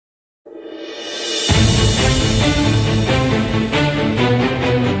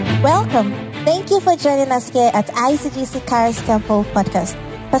Welcome. Thank you for joining us here at ICGC Charis Temple Podcast.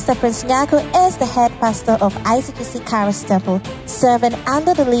 Pastor Prince Nyako is the head pastor of ICGC Charis Temple, serving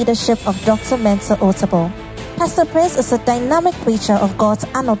under the leadership of Dr. Mensa Otabil. Pastor Prince is a dynamic preacher of God's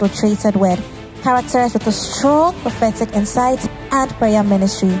unadulterated word, characterized with a strong prophetic insight and prayer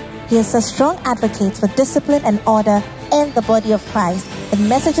ministry. He is a strong advocate for discipline and order in the body of Christ, with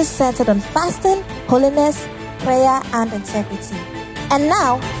messages centered on fasting, holiness, prayer, and integrity. And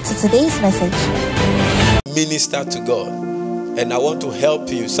now, to today's message. Minister to God. And I want to help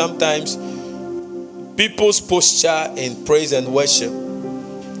you. Sometimes, people's posture in praise and worship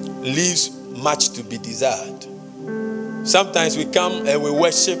leaves much to be desired. Sometimes we come and we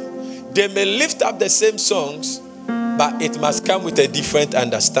worship. They may lift up the same songs, but it must come with a different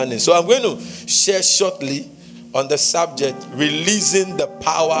understanding. So I'm going to share shortly on the subject, releasing the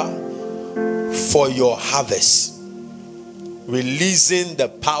power for your harvest. Releasing the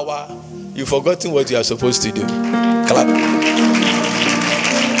power. You've forgotten what you are supposed to do. Clap.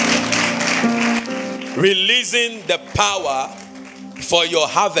 Releasing the power for your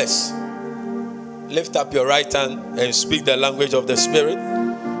harvest. Lift up your right hand and speak the language of the Spirit.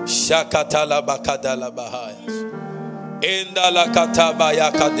 Shakatala bakadala bahayas. Indala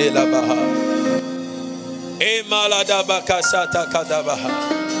katabaya kadela bahayas. Emalada bakasata kadabaha.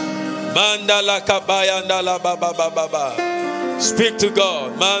 Mandala kabaya ndala baba baba. Speak to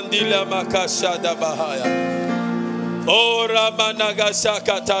God. Mandila makashada bahaya. Ora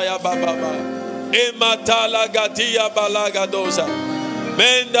managasakataya baba. Ematala gatia balagadosa.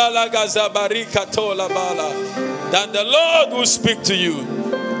 Mendala gazabarika tola bala. That the Lord will speak to you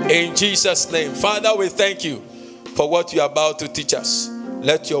in Jesus' name. Father, we thank you for what you are about to teach us.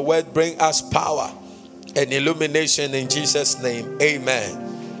 Let your word bring us power and illumination in Jesus' name.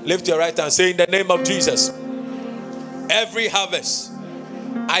 Amen. Lift your right hand. Say, in the name of Jesus, every harvest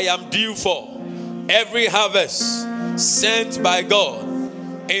I am due for, every harvest sent by God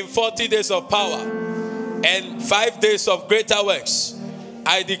in 40 days of power and 5 days of greater works,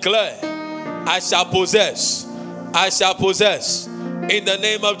 I declare I shall possess. I shall possess in the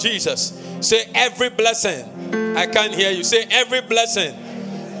name of Jesus. Say, every blessing. I can't hear you. Say, every blessing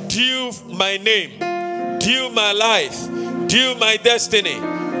due my name, due my life, due my destiny,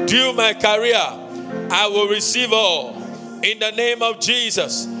 due my career, I will receive all in the name of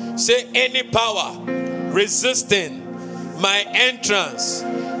Jesus. Say, any power resisting my entrance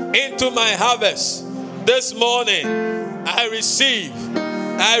into my harvest this morning, I receive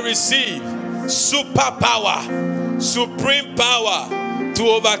superpower, supreme power to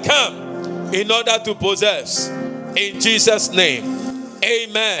overcome in order to possess. In Jesus' name,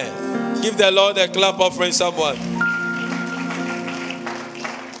 amen. Give the Lord a clap offering, someone.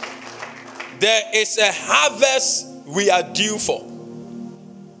 There is a harvest we are due for.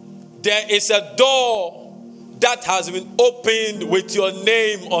 There is a door that has been opened with your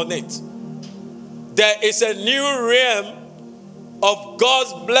name on it. There is a new realm of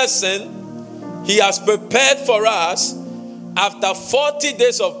God's blessing He has prepared for us after 40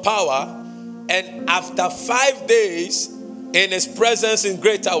 days of power and after 5 days in His presence in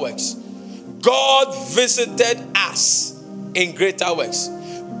greater works. God visited us in greater works.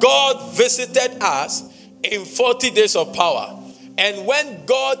 God visited us in 40 days of power. And when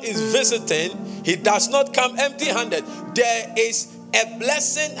God is visiting, He does not come empty-handed. There is a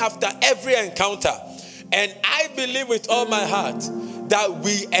blessing after every encounter. And I believe with all my heart that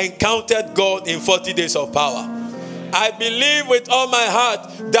we encountered God in 40 days of power. I believe with all my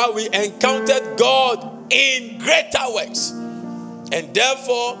heart that we encountered God in greater works. And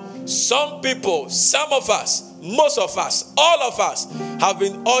therefore, some people, some of us, most of us, all of us have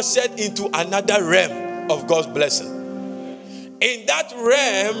been ushered into another realm of God's blessing. In that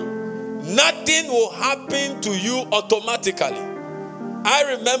realm, nothing will happen to you automatically.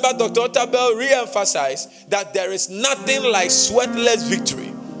 I remember Dr. Otabil re-emphasized that there is nothing like sweatless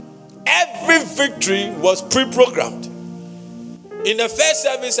victory. Every victory was pre-programmed. In the first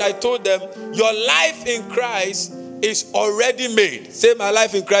service, I told them, your life in Christ is already made. Say, my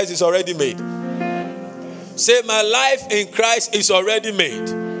life in Christ is already made. Say, my life in Christ is already made.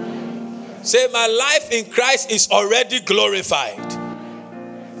 Say, my life in Christ is already glorified.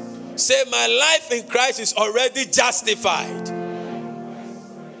 Say, my life in Christ is already justified.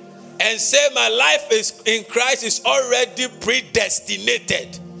 And say, my life in Christ is already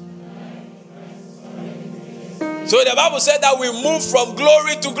predestinated. So the Bible said that we move from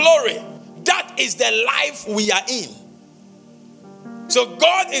glory to glory. That is the life we are in. So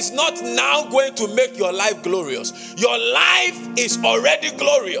God is not now going to make your life glorious. Your life is already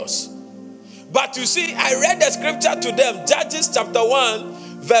glorious. But you see, I read the scripture to them, Judges chapter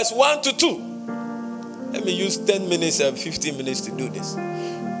 1, verse 1 to 2. Let me use 10 minutes and 15 minutes to do this.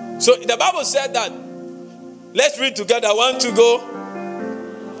 So the Bible said that, let's read together. 1, 2, go.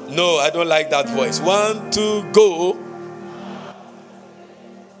 No, I don't like that voice. 1, 2, go.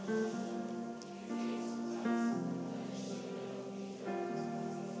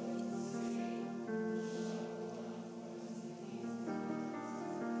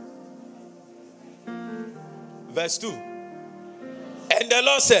 Verse 2. And the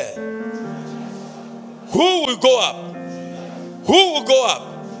Lord said, who will go up? Who will go up?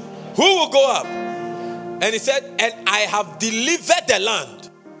 Who will go up? And he said, and I have delivered the land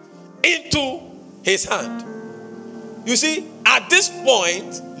into his hand. You see, at this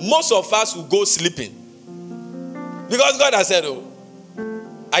point, most of us will go sleeping. Because God has said, oh,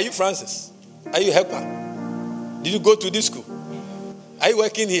 are you Francis? Are you Hekwa? Did you go to this school? Are you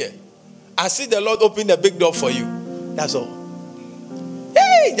working here? I see the Lord open the big door for you. That's all.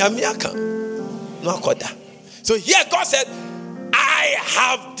 Hey, Nyamiaka. No akoda. So here God said, I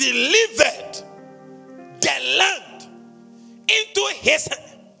have delivered the land into his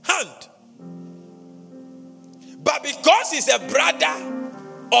hand. But because he's a brother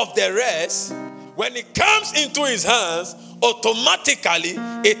of the rest, when it comes into his hands, automatically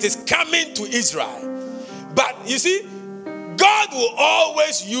it is coming to Israel. But you see, God will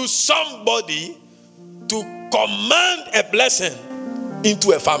always use somebody to command a blessing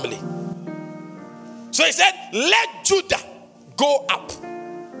into a family. So he said, let Judah go up,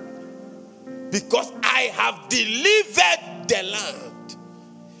 because I have delivered the land.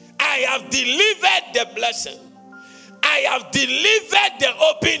 I have delivered the blessing. I have delivered the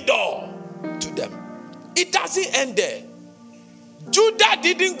open door to them. It doesn't end there. Judah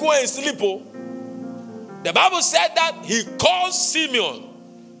didn't go and sleep. The Bible said that he called Simeon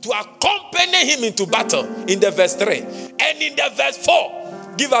to accompany him into battle in the verse 3. And in the verse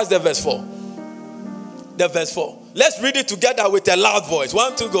 4, give us the verse 4. The verse 4. Let's read it together with a loud voice.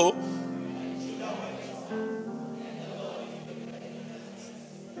 1, 2, go.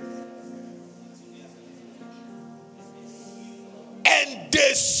 And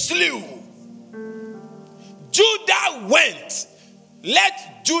they slew. Judah went.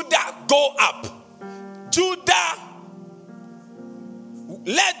 Let Judah go up. Judah,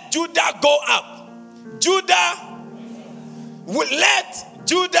 let Judah go up. Judah, let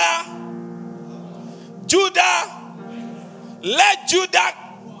Judah, let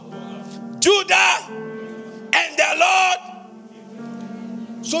Judah, and the Lord.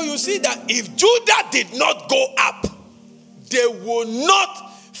 So you see that if Judah did not go up, they will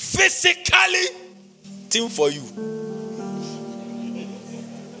not physically team for you.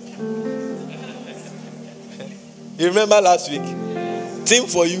 You remember last week? Team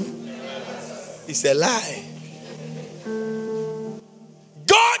for you. It's a lie.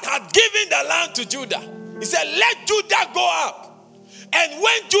 God had given the land to Judah. He said, let Judah go up. And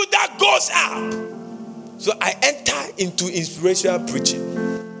when Judah goes up, so I enter into inspirational preaching.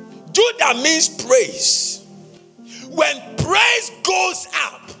 Judah means praise. When praise goes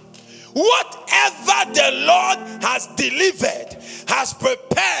up, whatever the Lord has delivered, has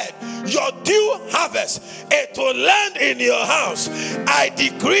prepared your due harvest, it will land in your house. I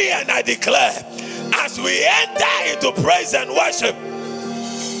decree and I declare, as we enter into praise and worship,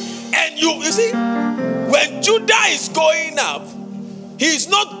 and you see, when Judah is going up, he's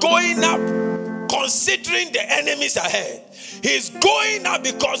not going up considering the enemies ahead. He's going up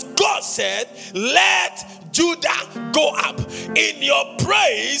because God said, let Judah go up. In your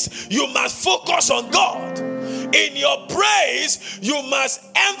praise, you must focus on God. In your praise, you must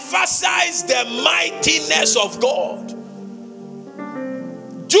emphasize the mightiness of God.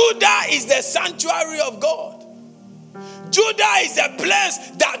 Judah is the sanctuary of God. Judah is the place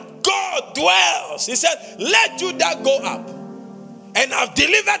that God dwells. He said, let Judah go up. And I've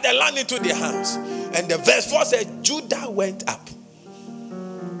delivered the land into their hands. And the verse 4 said, Judah went up.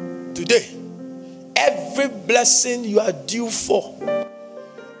 Today, every blessing you are due for,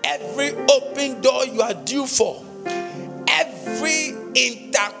 every open door you are due for, every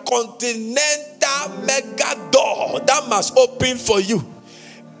intercontinental mega door that must open for you,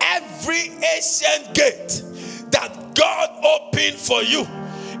 every ancient gate that God opened for you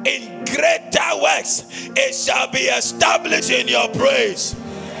in greater works, it shall be established in your praise.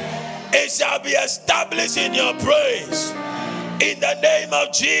 It shall be established in your praise. In the name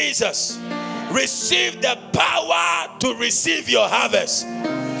of Jesus, receive the power to receive your harvest.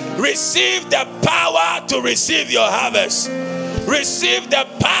 Receive the power to receive your harvest. Receive the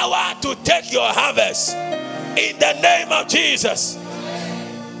power to take your harvest. In the name of Jesus.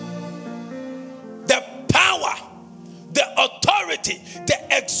 The power, the authority, the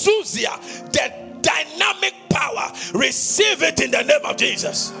ecclesia, the dynamic power. Receive it in the name of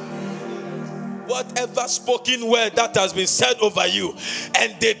Jesus. Whatever spoken word that has been said over you,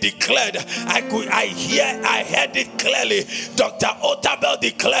 and they declared, I heard it clearly. Dr. Otabel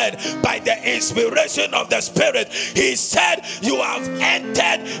declared by the inspiration of the Spirit. He said, you have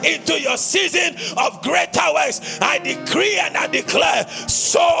entered into your season of greater works. I decree and I declare,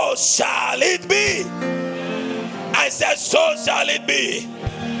 so shall it be. I said, so shall it be.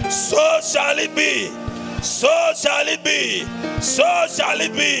 So shall it be. So shall it be. So shall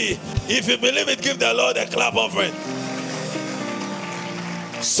it be. If you believe it, give the Lord a clap offering.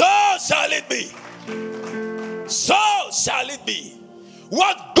 So shall it be. So shall it be.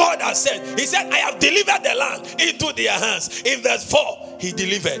 What God has said. He said, I have delivered the land into their hands. In verse 4, he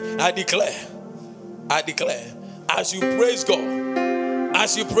delivered. I declare, as you praise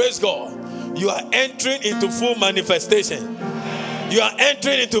God, you are entering into full manifestation. You are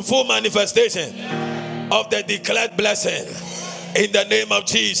entering into full manifestation of the declared blessing. In the name of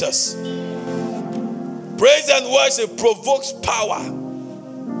Jesus. Praise and worship provokes power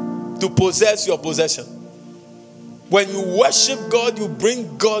to possess your possession. When you worship God, you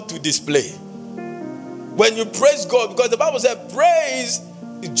bring God to display. When you praise God, because the Bible said, praise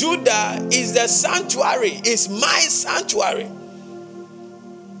Judah is the sanctuary, is my sanctuary.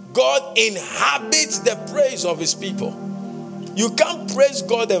 God inhabits the praise of his people. You can't praise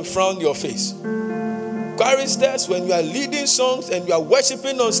God and frown your face. Choristers, when you are leading songs and you are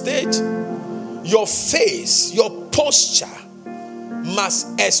worshiping on stage, your face, your posture must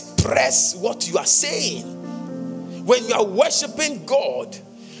express what you are saying. When you are worshiping God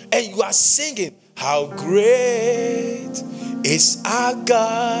and you are singing, how great is our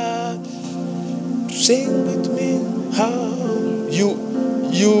God. Sing with me. How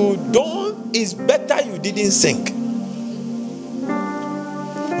you don't, it's better you didn't sing.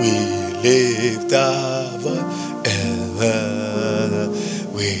 We lift our voice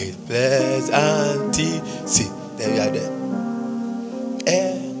with pleasant see, there you are there.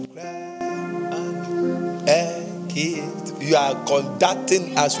 You are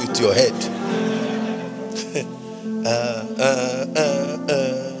conducting us with your head.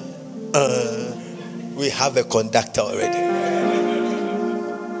 We have a conductor already.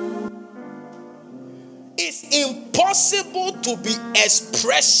 It's impossible to be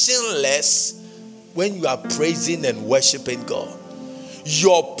expressionless when you are praising and worshiping God.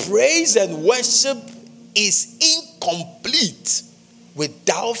 Your praise and worship is incomplete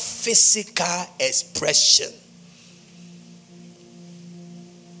without physical expression.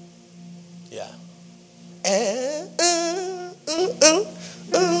 Yeah.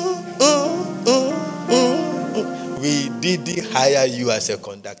 We didn't hire you as a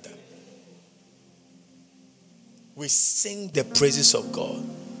conductor. We sing the praises of God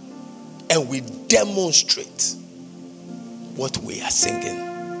and we demonstrate what we are singing.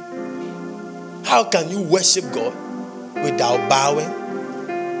 How can you worship God without bowing,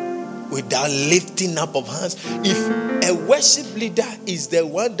 without lifting up of hands? If a worship leader is the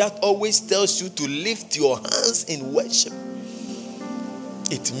one that always tells you to lift your hands in worship,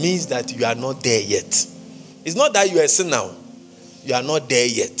 it means that you are not there yet. It's not that you are a sinner. You are not there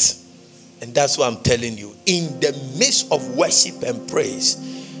yet. And that's what I'm telling you. In the midst of worship and praise,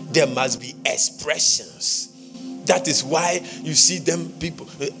 there must be expressions. That is why you see them people.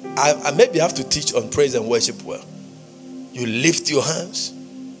 I maybe have to teach on praise and worship well. You lift your hands.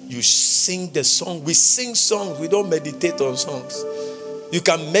 You sing the song. We sing songs. We don't meditate on songs. You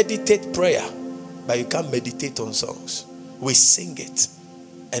can meditate prayer, but you can't meditate on songs. We sing it.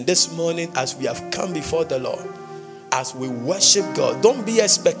 And this morning, as we have come before the Lord, as we worship God, don't be a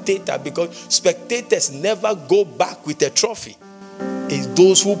spectator, because spectators never go back with a trophy. It's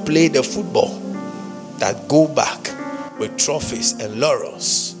those who play the football that go back with trophies and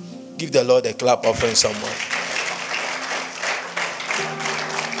laurels. Give the Lord a clap offering someone.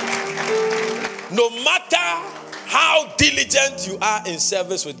 No matter how diligent you are in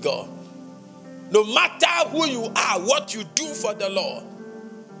service with God, no matter who you are, what you do for the Lord,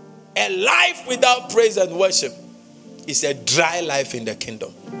 a life without praise and worship is a dry life in the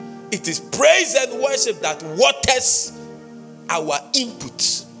kingdom. It is praise and worship that waters our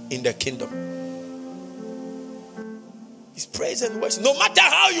inputs in the kingdom. It's praise and worship. No matter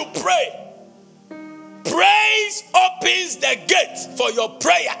how you pray, praise opens the gate for your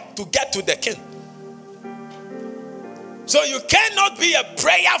prayer to get to the king. So you cannot be a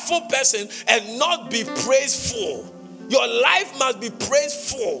prayerful person and not be praiseful. Your life must be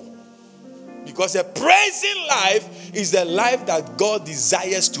praiseful. Because a praising life is the life that God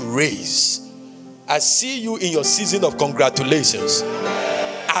desires to raise. I see you in your season of congratulations.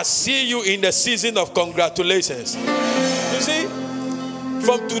 I see you in the season of congratulations. You see,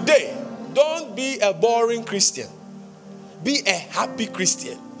 from today, don't be a boring Christian. Be a happy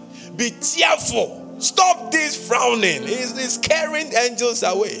Christian. Be cheerful. Stop this frowning. It's scaring angels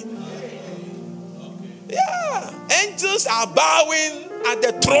away. Yeah. Angels are bowing at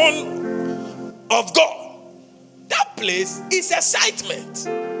the throne of God. That place is excitement.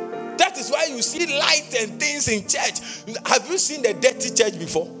 That is why you see light and things in church. Have you seen the dirty church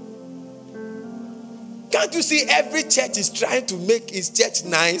before? Can't you see every church is trying to make its church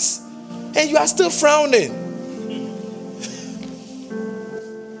nice and you are still frowning?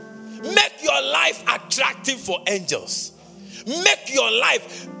 Make your life attractive for angels. Make your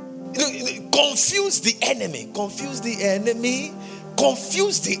life confuse the enemy. Confuse the enemy.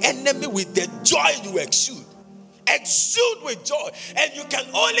 Confuse the enemy with the joy you exude. Exude with joy. And you can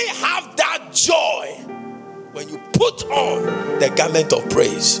only have that joy when you put on the garment of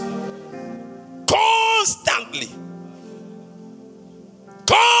praise. Constantly.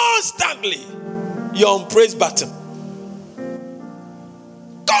 Constantly. You're on praise button.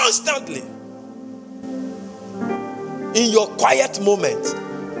 Constantly. In your quiet moment,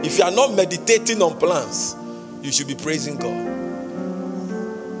 if you are not meditating on plans, you should be praising God.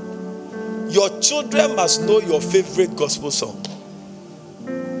 Your children must know your favorite gospel song.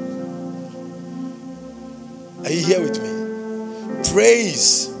 Are you here with me?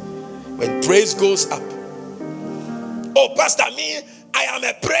 Praise. When praise goes up. Oh, Pastor, I am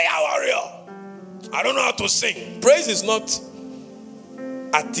a prayer warrior. I don't know how to sing. Praise is not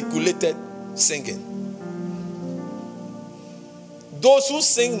articulated singing. Those who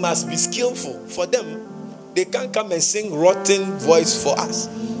sing must be skillful. For them, they can't come and sing rotten voice for us.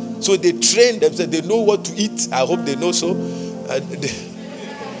 So they train themselves. They know what to eat. I hope they know so.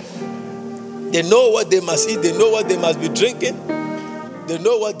 They know what they must eat. They know what they must be drinking. They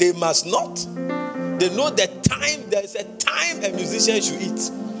know what they must not. They know the time. There's a time a musician should eat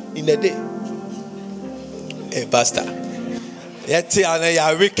in a day. Hey, Pastor.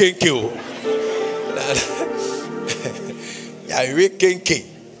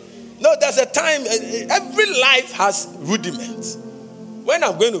 No, there's a time. Every life has rudiments. When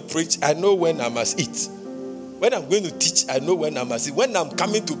I'm going to preach, I know when I must eat. When I'm going to teach, I know when I must eat. When I'm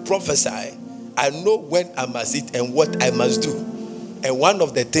coming to prophesy, I know when I must eat and what I must do. And one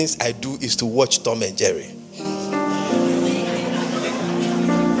of the things I do is to watch Tom and Jerry.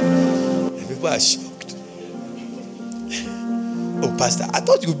 And people are shocked. Oh, Pastor, I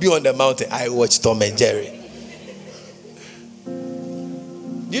thought you'd be on the mountain. I watch Tom and Jerry.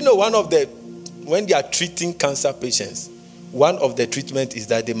 Do you know when they are treating cancer patients, one of the treatment is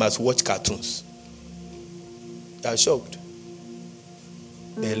that they must watch cartoons. They are shocked.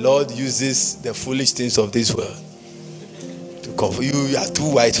 The Lord uses the foolish things of this world to comfort you. You are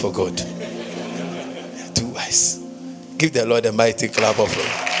too wise for God. You are too wise. Give the Lord a mighty clap of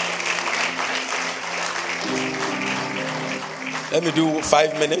praise. Let me do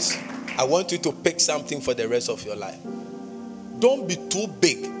 5 minutes. I want you to pick something for the rest of your life. Don't be too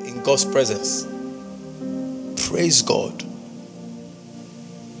big in God's presence. Praise God.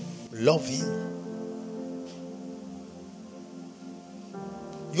 Love Him.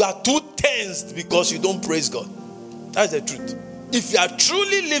 You are too tensed because you don't praise God. That's the truth. If you are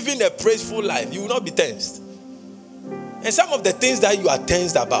truly living a praiseful life, you will not be tensed. And some of the things that you are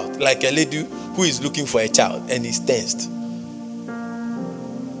tensed about, like a lady who is looking for a child and is tensed.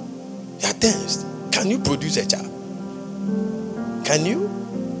 You are tensed. Can you produce a child? Can you?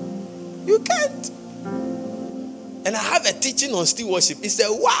 You can't. And I have a teaching on stewardship. It's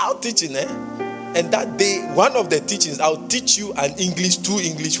a wild teaching, And that day, one of the teachings, I'll teach you two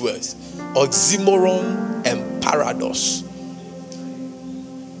English words. Oxymoron and paradox.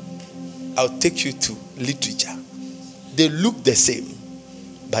 I'll take you to literature. They look the same,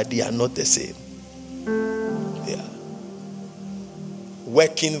 but they are not the same. Yeah.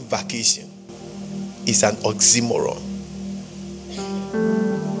 Working vacation is an oxymoron.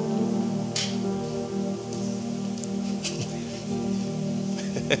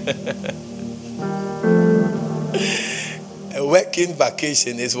 A working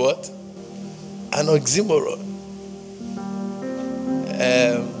vacation is what? An oxymoron.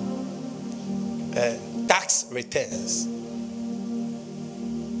 Tax returns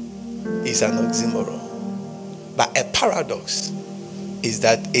is an oxymoron. But a paradox is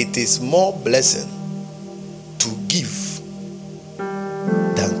that it is more blessing to give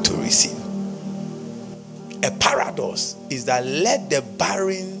than to receive. A paradox is that let the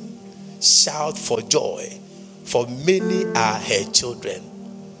barren shout for joy, for many are her children.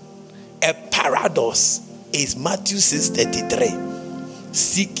 A paradox is Matthew 6:33.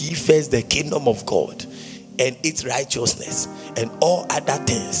 Seek ye first the kingdom of God and its righteousness, and all other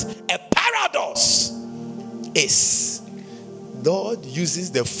things. A paradox is God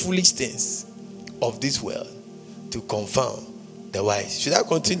uses the foolish things of this world to confound the wise. Should I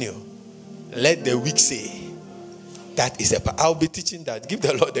continue? Let the weak say, that is I'll be teaching that. Give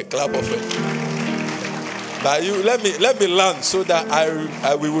the Lord a clap of it. But you let me learn so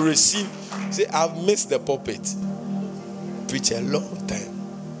that we will receive. See, I've missed the pulpit. Preach a long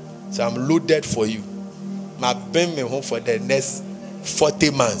time. So I'm loaded for you. I've been home for the next 40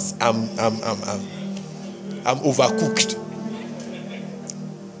 months. I'm overcooked.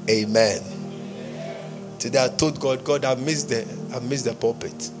 Amen. Today I told God, I missed the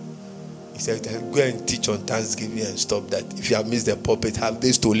pulpit. He said, go and teach on Thanksgiving and stop that. If you have missed the pulpit, have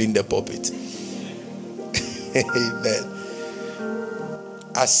they stolen the pulpit? Amen.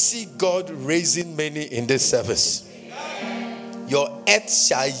 I see God raising many in this service. Your earth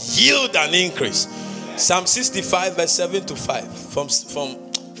shall yield an increase. Psalm 65 verse 7 to 5. From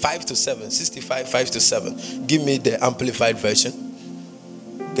 5 to 7. 65, 5 to 7. Give me the amplified version.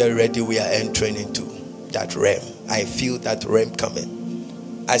 Get ready, we are entering into that realm. I feel that realm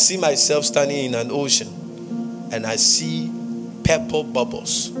coming. I see myself standing in an ocean, and I see purple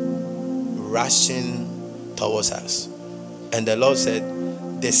bubbles rushing towards us. And the Lord said,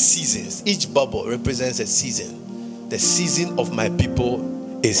 the seasons, each bubble represents a season. The season of my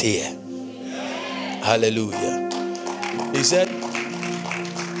people is here. Hallelujah. He said,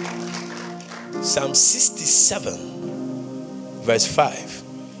 Psalm 67 verse 5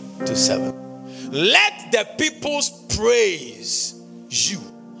 to 7. Let the peoples praise you.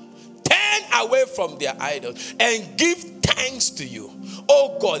 Turn away from their idols and give thanks to you.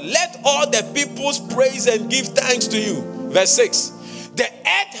 Oh God, let all the peoples praise and give thanks to you. Verse 6. The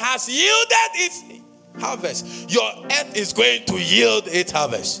earth has yielded its harvest. Your earth is going to yield its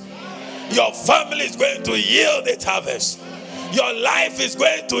harvest. Your family is going to yield its harvest. Your life is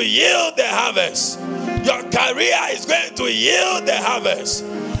going to yield the harvest. Your career is going to yield the harvest.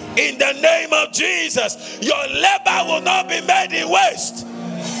 In the name of Jesus, your labor will not be made in waste.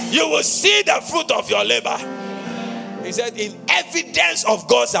 You will see the fruit of your labor. He said, in evidence of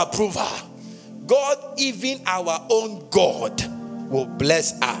God's approval, God, even our own God, will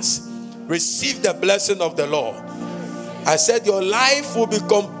bless us. Receive the blessing of the Lord. I said your life will be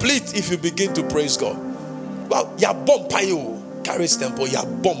complete if you begin to praise God. Well, ya bompayo, Charis Temple, ya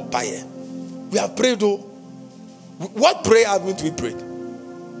bompaye. We have prayed. What prayer haven't we prayed?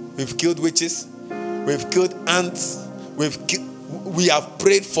 We've killed witches. We've killed ants. We have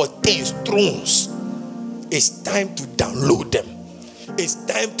prayed for things, thrones. It's time to download them. It's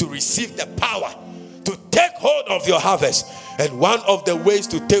time to receive the power to take hold of your harvest. And one of the ways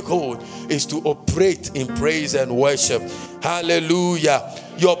to take hold is to operate in praise and worship. Hallelujah.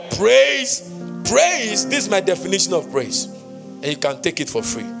 Your praise, this is my definition of praise. And you can take it for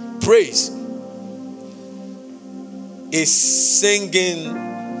free. Praise is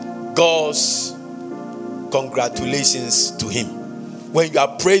singing God's congratulations to him. When you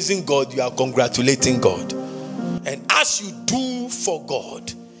are praising God, you are congratulating God. And as you do for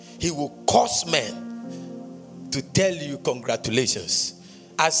God, he will cause men to tell you congratulations.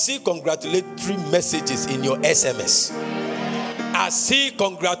 I see congratulatory messages in your SMS. I see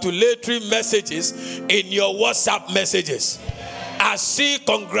congratulatory messages in your WhatsApp messages. I see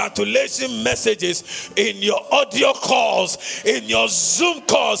congratulation messages in your audio calls, in your Zoom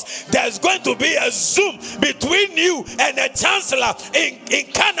calls. There's going to be a Zoom between you and the chancellor in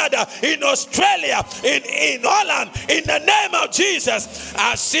Canada, in Australia, in Holland. In the name of Jesus,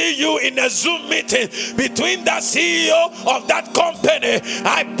 I see you in a Zoom meeting between the CEO of that company.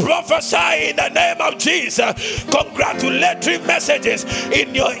 I prophesy in the name of Jesus, congratulatory messages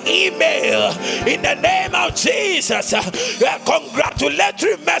in your email. In the name of Jesus, congratulatory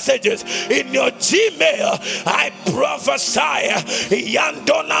messages in your Gmail. I prophesy,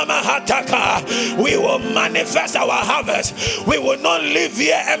 Yandona Mahataka, we will manifest our harvest. We will not live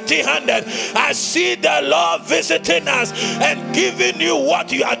here empty-handed. I see the Lord visiting us and giving you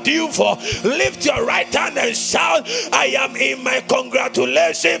what you are due for. Lift your right hand and shout, I am in my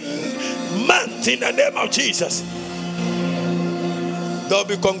congratulation month in the name of Jesus. There'll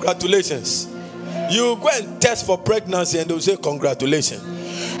be congratulations. You go and test for pregnancy and they'll say congratulations.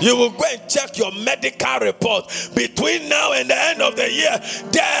 You will go and check your medical report. Between now and the end of the year,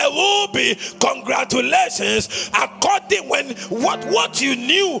 there will be congratulations according when what you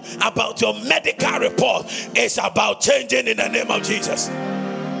knew about your medical report is about changing in the name of Jesus.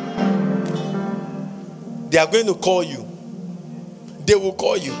 They are going to call you. They will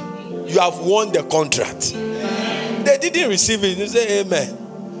call you. You have won the contract. They didn't receive it. You say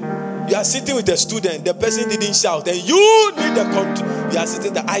amen. You are sitting with a student, the person didn't shout, and you need the contract. You are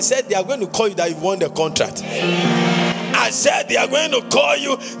sitting there. I said they are going to call you that you won the contract. I said they are going to call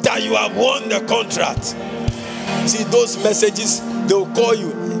you that you have won the contract. See those messages, they will call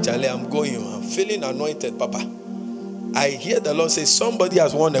you. Charlie, I'm going. I'm feeling anointed, Papa. I hear the Lord say somebody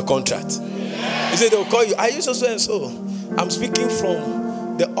has won a contract. He said they will call you. Are you so and so? I'm speaking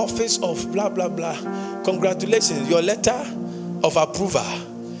from the office of blah blah blah. Congratulations, your letter of approval.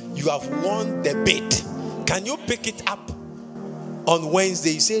 You have won the bid. Can you pick it up on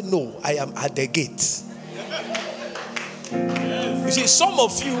Wednesday? You say no, I am at the gate. You see, some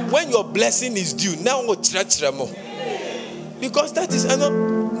of you, when your blessing is due, now because that is,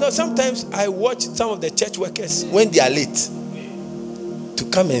 sometimes I watch some of the church workers when they are late to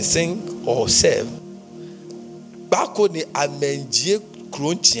come and sing or serve. Back on the amenjie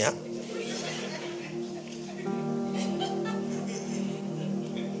crunchia.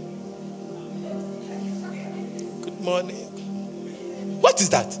 Good morning. What is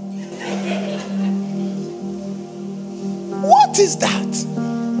that? What is that?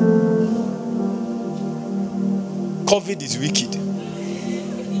 COVID is wicked.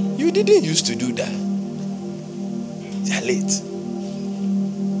 You didn't used to do that. You are late.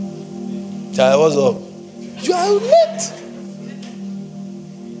 Child, what's up? You are late.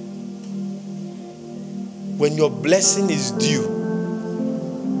 When your blessing is due,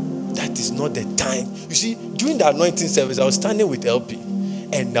 that is not the time. You see, during the anointing service, I was standing with LP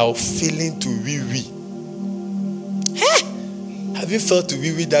and now feeling to wee-wee. Have you felt to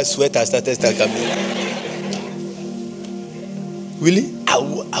wee-wee that sweat has started coming? Really? I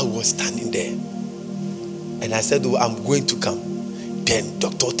was standing there. And I said, oh, I'm going to come. Then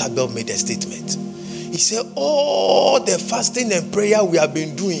Dr. Otabel made a statement. He said, all the fasting and prayer we have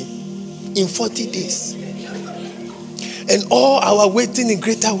been doing in 40 days. And all our waiting in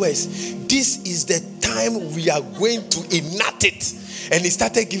greater ways. This is the time we are going to enact it. And he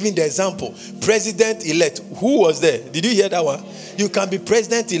started giving the example. President-elect. Who was there? Did you hear that one? You can be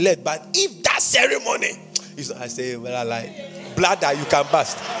president-elect, but if that ceremony, I say, well, I like bladder, you can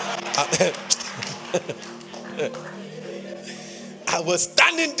bust. I was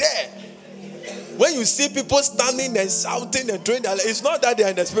standing there. When you see people standing and shouting and throwing, it's not that they are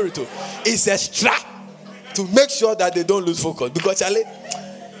in the spirit. It's a strap to make sure that they don't lose focus. Because Charlie,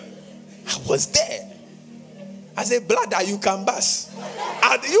 I was there. I said, bladder, you can bust.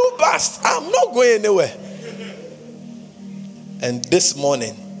 And you bust. I'm not going anywhere. And this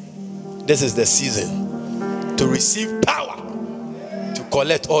morning, this is the season to receive power to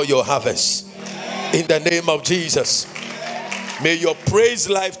collect all your harvest. In the name of Jesus. May your praise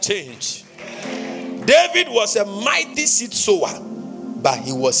life change. David was a mighty seed sower, but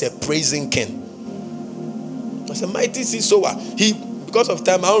he was a praising king. He was a mighty seed sower. Because of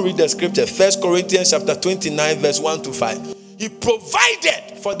time, I won't read the scripture. 1 Corinthians chapter 29, verse 1 to 5. He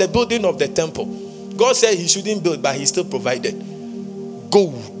provided for the building of the temple. God said he shouldn't build, but he still provided.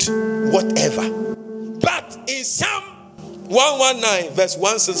 Gold, whatever. But in Psalm 119, verse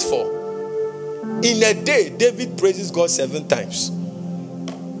 164, in a day, David praises God 7 times.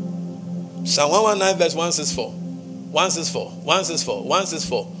 Psalm 119, verse 164. 164, 164,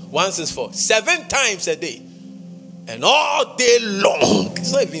 164, 164. 7 times a day. And all day long.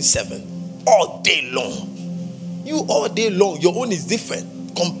 It's not even 7. All day long. You all day long. Your own is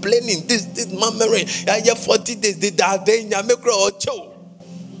different. Complaining. This murmuring. 40 days.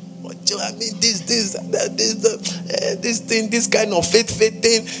 I mean, this thing, this kind of faith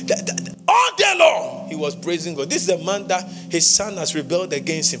thing. All day long, he was praising God. This is the man that his son has rebelled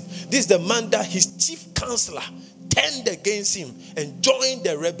against him. This is the man that his chief counselor turned against him and joined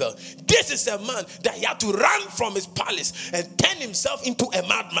the rebel. This is a man that he had to run from his palace and turn himself into a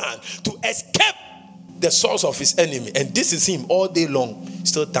madman to escape the source of his enemy. And this is him all day long,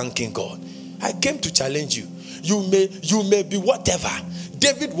 still thanking God. I came to challenge you. You may be whatever.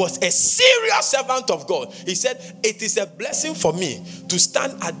 David was a serious servant of God. He said, it is a blessing for me to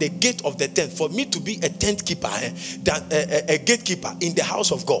stand at the gate of the tent, for me to be a tent keeper, than a gatekeeper in the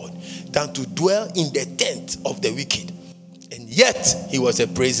house of God, than to dwell in the tent of the wicked. And yet, he was a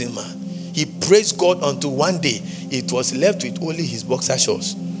praising man. He praised God until one day, it was left with only his boxer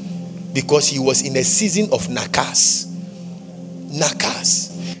shorts. Because he was in a season of nakas.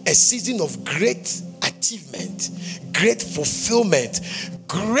 Nakas. A season of great achievement, great fulfillment,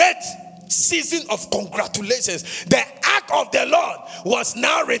 great season of congratulations. The ark of the Lord was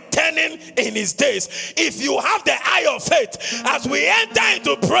now returning in his days. If you have the eye of faith, as we enter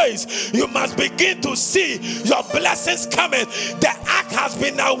into praise, you must begin to see your blessings coming. The ark has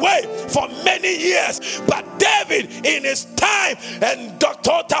been away for many years. But David, in his time, and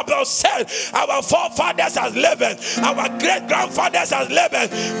Dr. Tabel said, our forefathers has lived, our great-grandfathers has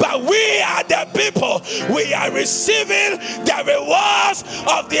lived, but we are the people, we are receiving the rewards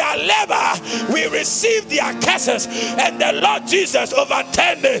of their labor. We receive their curses, and the Lord Jesus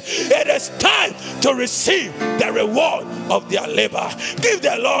overturned it. It is time to receive the reward of their labor. Give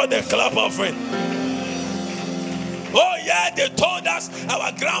the Lord a clap offering. Oh yeah, they told us our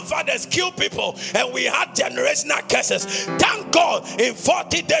grandfathers killed people and we had generational curses. Thank God, in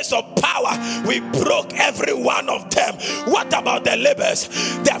 40 days of power, we broke every one of them. What about the labors?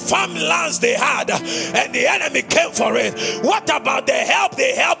 The farmlands they had and the enemy came for it. What about the help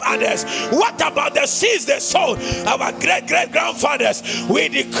they helped others? What about the seeds they sowed? Our great-great-grandfathers, we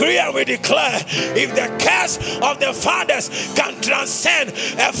decree and we declare, if the curse of the fathers can transcend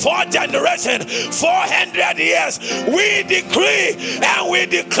a 4th generation, 400 years, we decree and we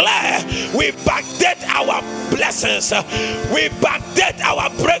declare, we backdate our blessings, we backdate our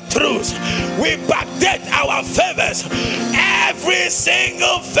breakthroughs, we backdate our favors. Every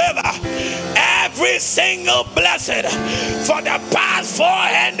single favor, every single blessing for the past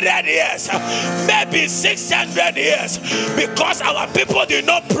 400 years, maybe 600 years, because our people did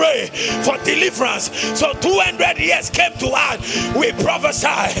not pray for deliverance. So 200 years came to us. We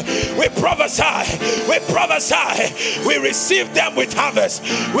prophesy, we prophesy, we prophesy. We receive them with harvest.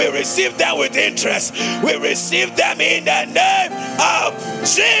 We receive them with interest. We receive them in the name of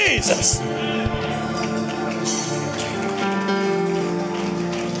Jesus.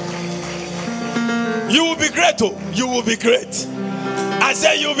 You will be great, oh, you will be great. I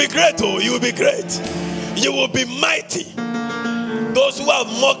say you will be great, oh, you will be great. You will be mighty. Those who have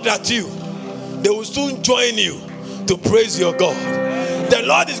mocked at you, they will soon join you to praise your God. The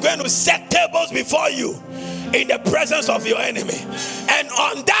Lord is going to set tables before you in the presence of your enemy. And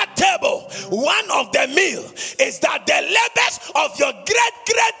on that table, one of the meal is that the labors of your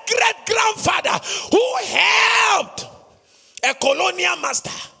great-great-great-grandfather who helped a colonial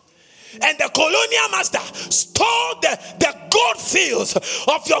master. And the colonial master stole the gold fields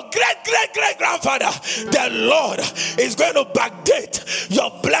of your great-great-great-grandfather. The Lord is going to backdate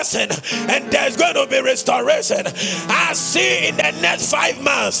your blessing, and there's going to be restoration. I see in the next 5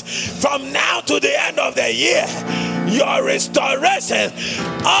 months, from now to the end of the year, your restoration,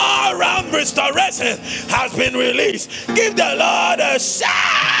 all around restoration, has been released. Give the Lord a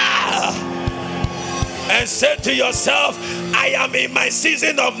shout and say to yourself, I am in my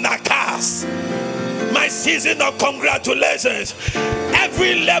season of nakas, my season of congratulations.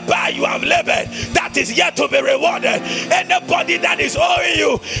 Every labor you have labored that is yet to be rewarded. Anybody that is owing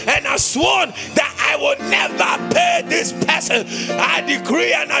you and has sworn that I will never pay this person, I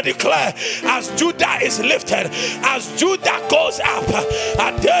decree and I declare, as Judah is lifted, as Judah goes up,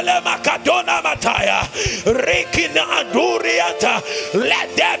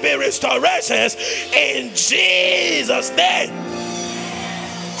 let there be restorations in Jesus' name.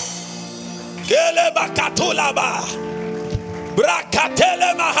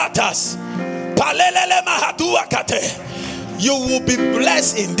 You will be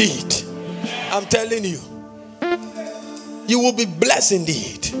blessed indeed. I'm telling you. You will be blessed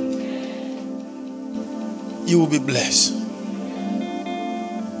indeed. You will be blessed.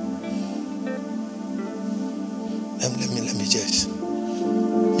 Let me just.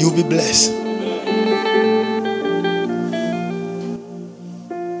 You will be blessed.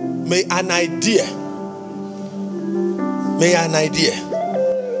 May an idea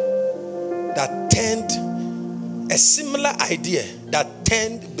that turned, a similar idea that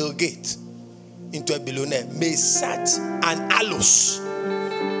turned Bill Gates into a billionaire, may such an allos.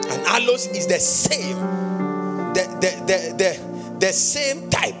 An allos is the same, the same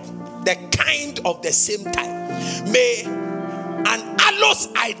type, the kind of the same type. May an allos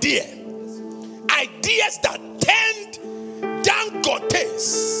ideas that turned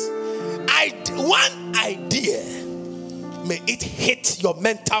Dangote's, one idea, may it hit your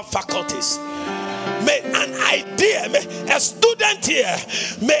mental faculties. May an idea, may a student here,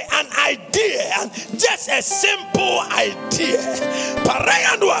 may an idea, and just a simple idea,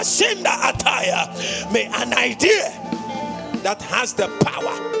 may an idea that has the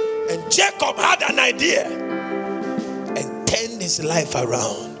power, and Jacob had an idea and turned his life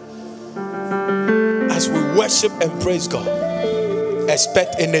around. As we worship and praise God,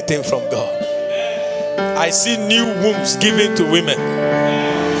 expect anything from God. I see new wombs given to women.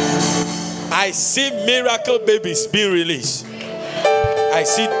 I see miracle babies being released. I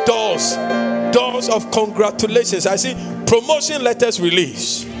see doors of congratulations. I see promotion letters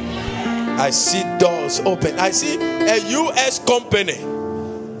released. I see doors open. I see a U.S. company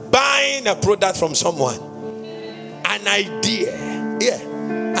buying a product from someone, an idea,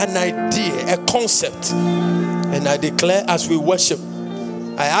 an idea, a concept. And I declare as we worship,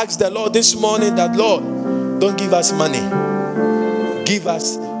 I ask the Lord this morning that, Lord, don't give us money. Give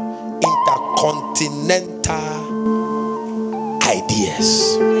us intercontinental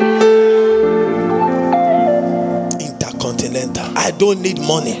ideas. Intercontinental. I don't need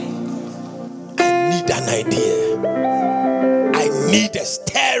money. I need an idea. I need a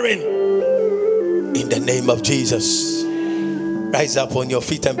stirring. In the name of Jesus. Rise up on your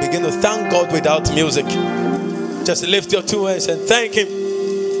feet and begin to thank God without music. Just lift your two hands and thank Him.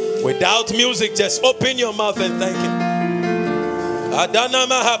 Without music, just open your mouth and thank Him. Adana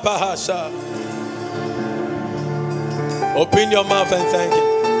Mahapahasa. Open your mouth and thank Him.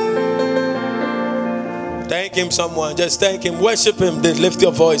 Thank Him, someone. Just thank Him. Worship Him. Then lift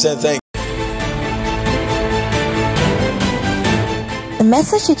your voice and thank Him. The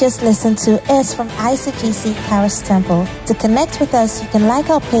message you just listened to is from ICGC Charis Temple. To connect with us, you can like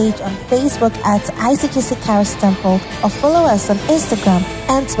our page on Facebook at ICGC Charis Temple or follow us on Instagram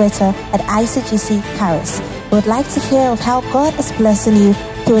and Twitter at ICGC Charis. We would like to hear of how God is blessing you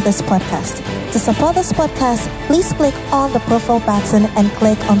through this podcast. To support this podcast, please click on the profile button and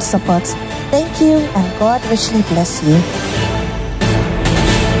click on support. Thank you, and God richly bless you.